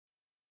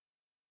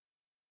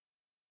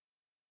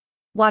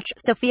Watch,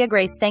 Sophia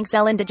Grace thanks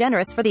Ellen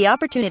DeGeneres for the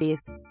opportunities.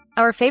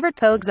 Our favorite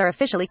Pogues are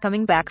officially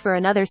coming back for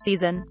another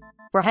season.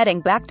 We're heading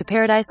back to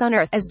paradise on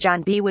Earth, as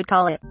John B. would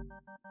call it.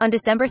 On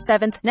December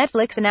 7th,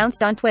 Netflix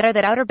announced on Twitter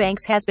that Outer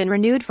Banks has been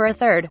renewed for a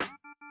third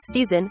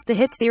season. The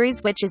hit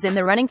series, which is in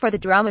the running for the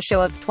drama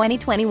show of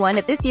 2021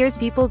 at this year's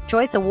People's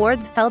Choice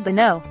Awards, held the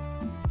No.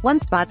 1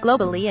 spot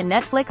globally in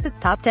Netflix's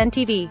Top 10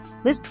 TV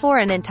list for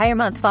an entire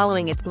month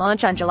following its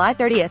launch on July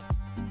 30th.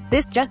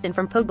 This Justin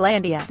from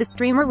Pogelandia, the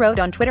streamer, wrote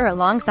on Twitter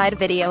alongside a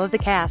video of the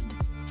cast.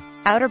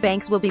 Outer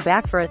Banks will be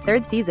back for a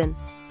third season.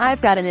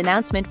 I've got an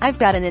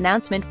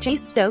announcement,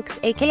 Chase Stokes,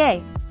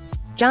 aka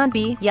John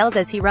B., yells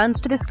as he runs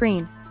to the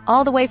screen.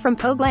 All the way from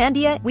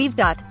Pogelandia, we've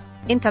got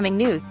incoming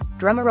news.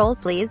 Drumroll,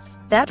 please.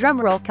 That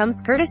drumroll comes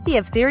courtesy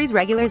of series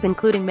regulars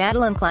including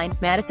Madeline Klein,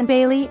 Madison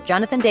Bailey,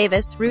 Jonathan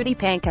Davis, Rudy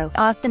Panko,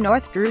 Austin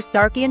North, Drew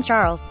Starkey and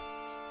Charles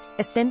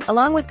Easton,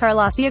 along with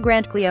Carlossia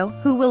Grant Cleo,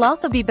 who will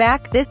also be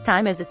back, this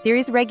time as a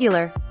series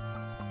regular.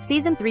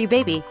 Season 3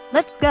 baby.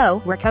 Let's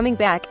go, we're coming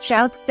back,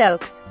 shouts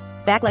Stokes.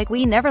 Back like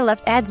we never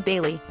left, adds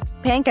Bailey.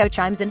 Panko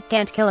chimes in,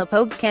 can't kill a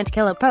Pogue, can't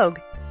kill a Pogue.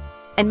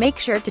 And make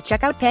sure to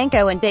check out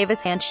Panko and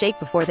Davis' handshake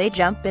before they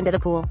jump into the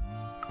pool.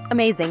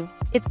 Amazing.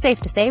 It's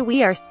safe to say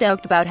we are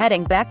stoked about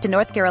heading back to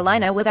North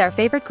Carolina with our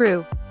favorite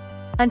crew.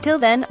 Until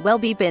then, we'll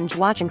be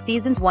binge-watching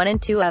seasons 1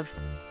 and 2 of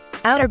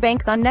Outer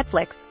Banks on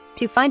Netflix.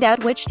 To find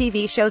out which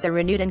TV shows are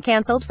renewed and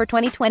cancelled for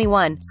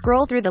 2021,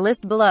 scroll through the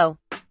list below.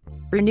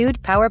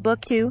 Renewed Power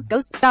Book 2,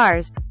 Ghost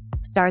Stars.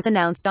 Starz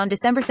announced on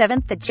December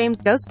 7th that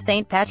James Ghost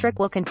St. Patrick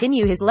will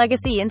continue his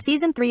legacy in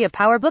Season 3 of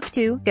Power Book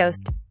 2,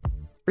 Ghost.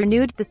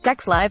 Renewed The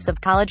Sex Lives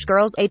of College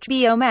Girls,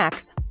 HBO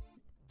Max.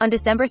 On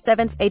December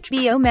 7th,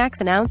 HBO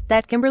Max announced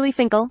that Kimberly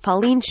Finkel,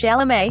 Pauline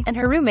Chalamet, and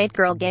her roommate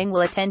girl gang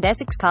will attend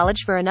Essex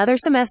College for another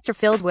semester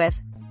filled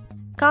with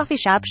coffee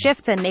shop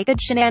shifts and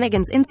naked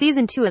shenanigans in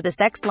Season 2 of The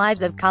Sex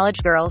Lives of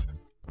College Girls.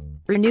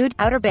 Renewed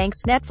Outer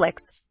Banks, Netflix.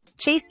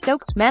 Chase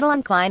Stokes,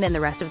 Madeline Klein and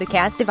the rest of the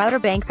cast of Outer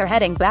Banks are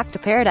heading back to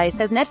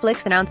paradise as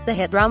Netflix announced the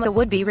hit drama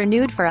would be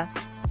renewed for a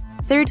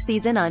third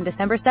season on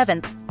December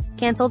 7th.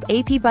 Cancelled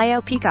AP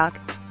Bio Peacock.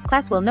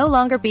 Class will no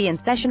longer be in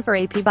session for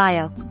AP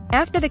Bio.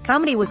 After the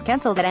comedy was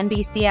cancelled at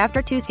NBC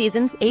after 2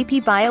 seasons,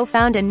 AP Bio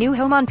found a new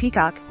home on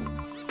Peacock.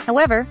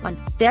 However, on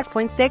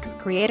Deck.6,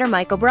 creator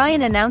Mike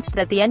O'Brien announced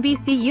that the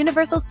NBC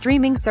Universal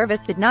streaming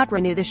service did not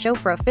renew the show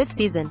for a 5th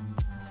season.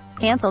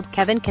 Cancelled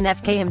Kevin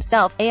Konefka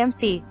himself,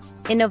 AMC.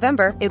 In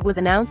November, it was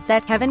announced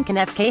that Kevin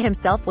Konefka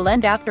himself will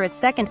end after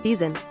its 2nd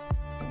season.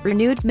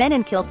 Renewed Men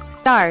in Kilts,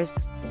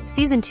 Starz.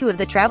 Season 2 of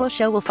the travel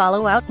show will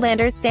follow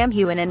Outlander's Sam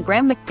Heughan and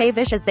Graham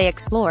McTavish as they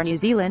explore New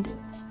Zealand.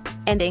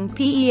 Ending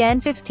PEN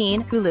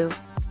 15, Hulu.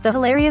 The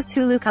hilarious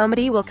Hulu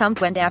comedy will come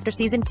to end after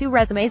Season 2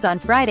 resumes on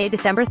Friday,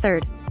 December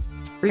 3rd.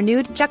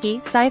 Renewed Chucky,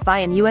 Sci-Fi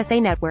and USA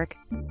Network.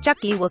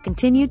 Chucky will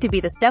continue to be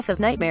the stuff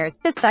of nightmares.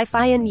 The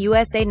Sci-Fi and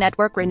USA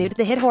Network renewed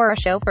the hit horror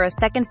show for a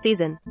 2nd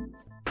season.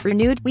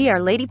 Renewed We Are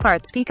Lady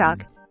Parts,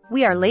 Peacock.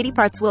 We Are Lady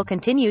Parts will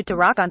continue to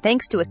rock on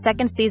thanks to a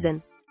 2nd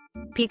season.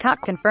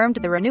 Peacock confirmed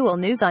the renewal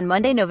news on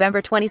Monday,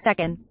 November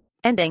 22nd.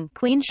 Ending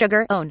Queen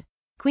Sugar, OWN.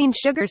 Queen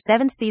Sugar's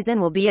 7th season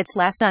will be its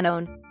last on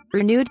OWN.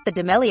 Renewed The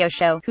D'Amelio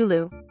Show,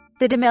 Hulu.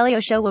 The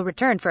D'Amelio Show will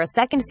return for a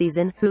 2nd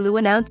season, Hulu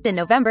announced in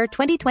November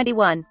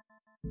 2021.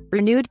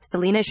 Renewed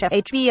Selena Show,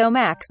 HBO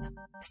Max.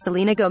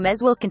 Selena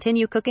Gomez will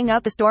continue cooking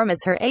up a storm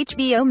as her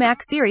HBO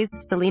Max series,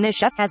 Selena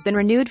Show, has been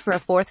renewed for a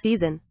 4th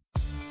season.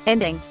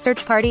 Ending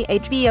Search Party,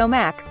 HBO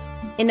Max.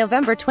 In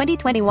November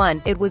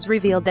 2021, it was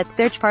revealed that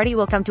Search Party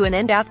will come to an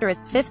end after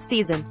its 5th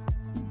season.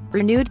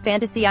 Renewed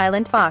Fantasy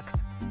Island,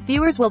 Fox.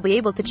 Viewers will be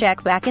able to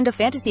check back into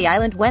Fantasy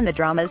Island when the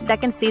drama's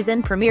 2nd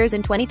season premieres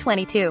in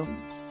 2022.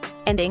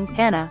 Ending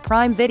Hannah,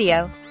 Prime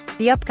Video.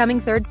 The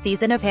upcoming 3rd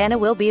season of Hannah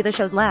will be the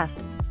show's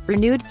last.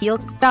 Renewed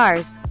Heels,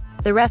 Starz.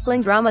 The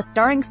wrestling drama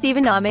starring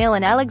Stephen Amell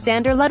and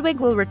Alexander Ludwig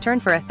will return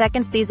for a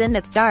 2nd season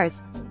at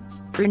Starz.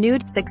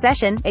 Renewed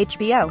Succession,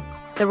 HBO.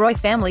 The Roy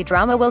family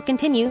drama will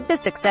continue. The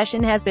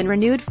Succession has been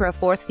renewed for a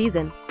 4th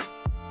season.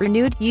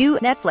 Renewed You,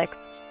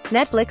 Netflix.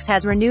 Netflix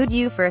has renewed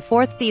You for a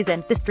 4th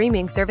season, the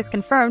streaming service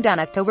confirmed on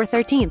October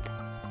 13th.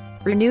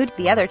 Renewed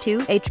The Other Two,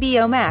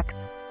 HBO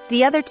Max.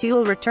 The Other Two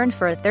will return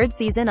for a 3rd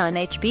season on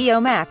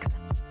HBO Max.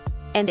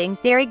 Ending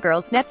Derry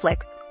Girls,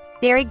 Netflix.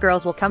 Derry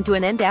Girls will come to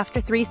an end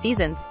after 3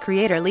 seasons,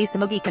 creator Lisa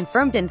Mugi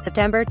confirmed in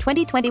September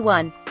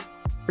 2021.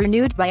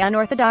 Renewed My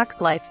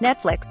Unorthodox Life,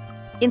 Netflix.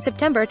 In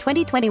September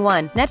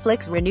 2021,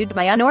 Netflix renewed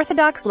My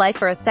Unorthodox Life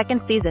for a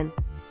 2nd season.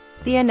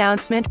 The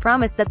announcement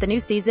promised that the new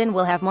season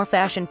will have more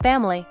fashion,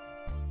 family,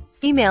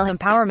 female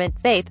empowerment,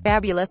 faith,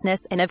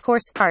 fabulousness, and of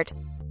course, heart.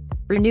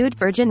 Renewed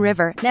Virgin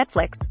River,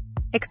 Netflix.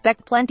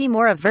 Expect plenty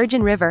more of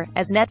Virgin River,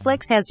 as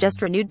Netflix has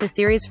just renewed the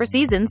series for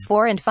seasons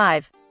 4 and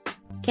 5.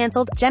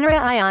 Cancelled General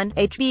Ion,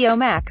 HBO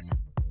Max.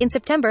 In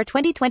September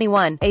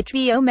 2021,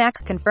 HBO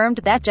Max confirmed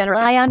that General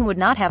Ion would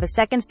not have a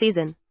 2nd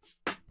season.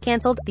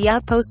 Cancelled The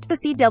Outpost, The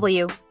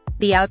CW.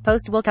 The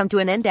Outpost will come to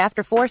an end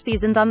after 4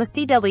 seasons on the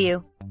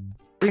CW.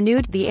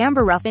 Renewed The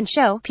Amber Ruffin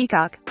Show,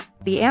 Peacock.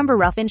 The Amber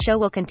Ruffin Show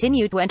will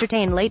continue to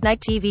entertain late-night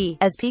TV,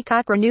 as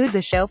Peacock renewed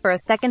the show for a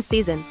 2nd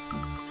season.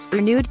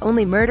 Renewed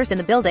Only Murders in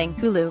the Building,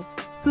 Hulu.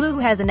 Hulu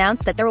has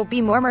announced that there will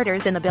be more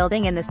murders in the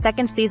building in the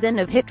second season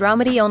of hit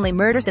dramedy Only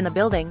Murders in the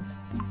Building.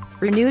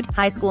 Renewed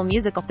High School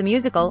Musical, the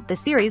musical, the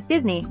series,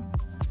 Disney.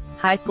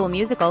 High School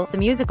Musical,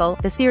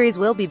 the series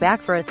will be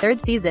back for a third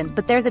season,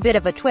 but there's a bit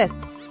of a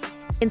twist.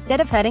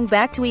 Instead of heading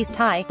back to East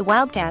High, the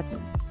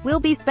Wildcats will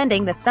be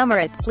spending the summer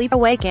at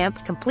sleepaway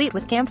camp, complete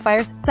with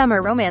campfires,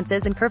 summer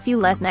romances and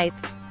curfew-less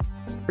nights.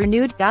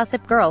 Renewed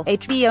Gossip Girl,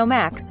 HBO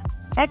Max.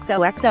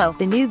 XOXO,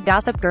 the new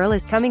Gossip Girl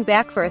is coming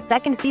back for a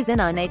second season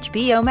on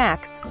HBO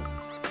Max.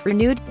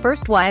 Renewed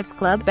First Wives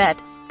Club,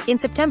 Bet. In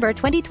September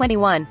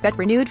 2021, Bet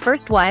renewed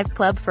First Wives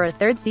Club for a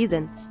third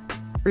season.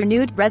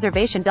 Renewed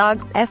Reservation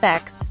Dogs,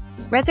 FX.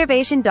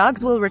 Reservation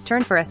Dogs will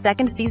return for a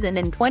second season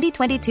in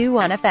 2022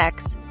 on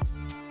FX.